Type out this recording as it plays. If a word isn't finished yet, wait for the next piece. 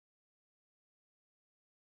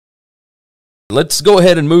Let's go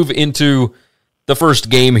ahead and move into the first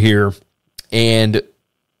game here. And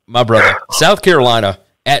my brother, South Carolina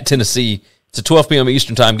at Tennessee. It's a 12 p.m.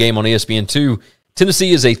 Eastern time game on ESPN2.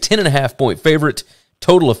 Tennessee is a 10.5-point favorite,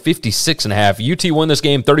 total of 56.5. UT won this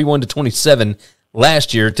game 31-27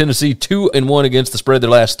 last year. Tennessee 2-1 against the spread their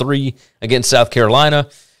last 3 against South Carolina.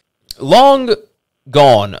 Long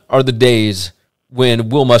gone are the days when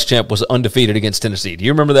Will Muschamp was undefeated against Tennessee. Do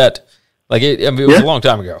you remember that? It was a long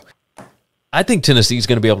time ago. I think Tennessee's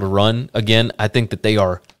going to be able to run again. I think that they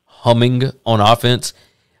are humming on offense.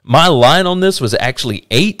 My line on this was actually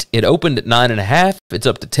 8. It opened at 9.5. It's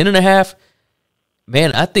up to 10.5.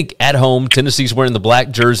 Man, I think at home, Tennessee's wearing the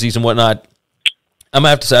black jerseys and whatnot. I'm going to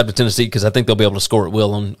have to side with Tennessee because I think they'll be able to score at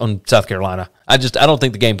will on South Carolina. I don't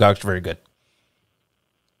think the Gamecocks are very good.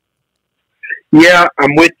 Yeah,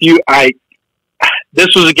 I'm with you. This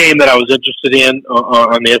was a game that I was interested in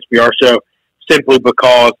on the SBR show simply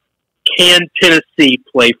because can Tennessee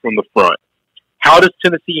play from the front? How does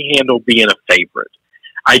Tennessee handle being a favorite?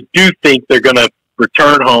 I do think they're going to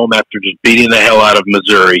return home after just beating the hell out of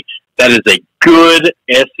Missouri. That is a good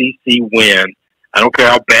SEC win. I don't care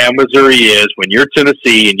how bad Missouri is. When you're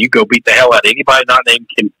Tennessee and you go beat the hell out of anybody not named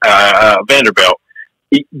Vanderbilt,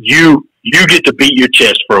 you get to beat your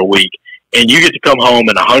chest for a week, and you get to come home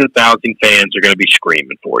and 100,000 fans are going to be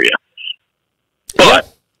screaming for you.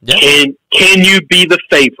 But can you be the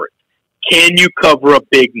favorite? Can you cover a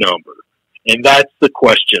big number? And that's the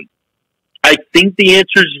question. I think the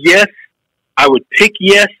answer is yes. I would pick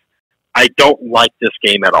yes. I don't like this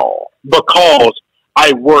game at all because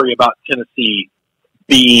I worry about Tennessee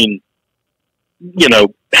being,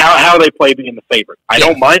 how they play being the favorite. I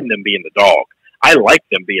don't mind them being the dog. I like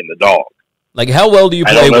them being the dog. Like, how well do you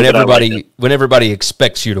play when everybody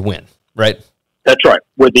expects you to win, right? That's right.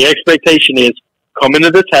 Where the expectation is come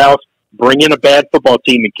into this house, bring in a bad football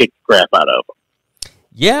team, and kick the crap out of them.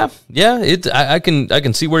 Yeah. I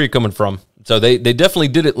can see where you're coming from. So they definitely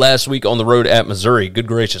did it last week on the road at Missouri. Good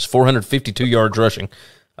gracious, 452 yards rushing.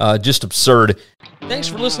 Just absurd. Thanks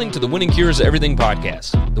for listening to the Winning Cures Everything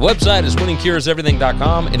podcast. The website is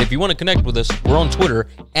winningcureseverything.com, and if you want to connect with us, we're on Twitter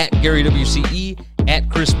at GaryWCE, at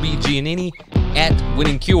Chris B. Giannini, at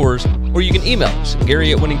Winning Cures, or you can email us,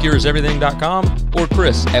 Gary at winningcureseverything.com or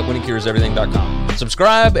Chris at winningcureseverything.com.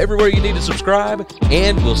 Subscribe everywhere you need to subscribe,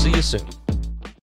 and we'll see you soon.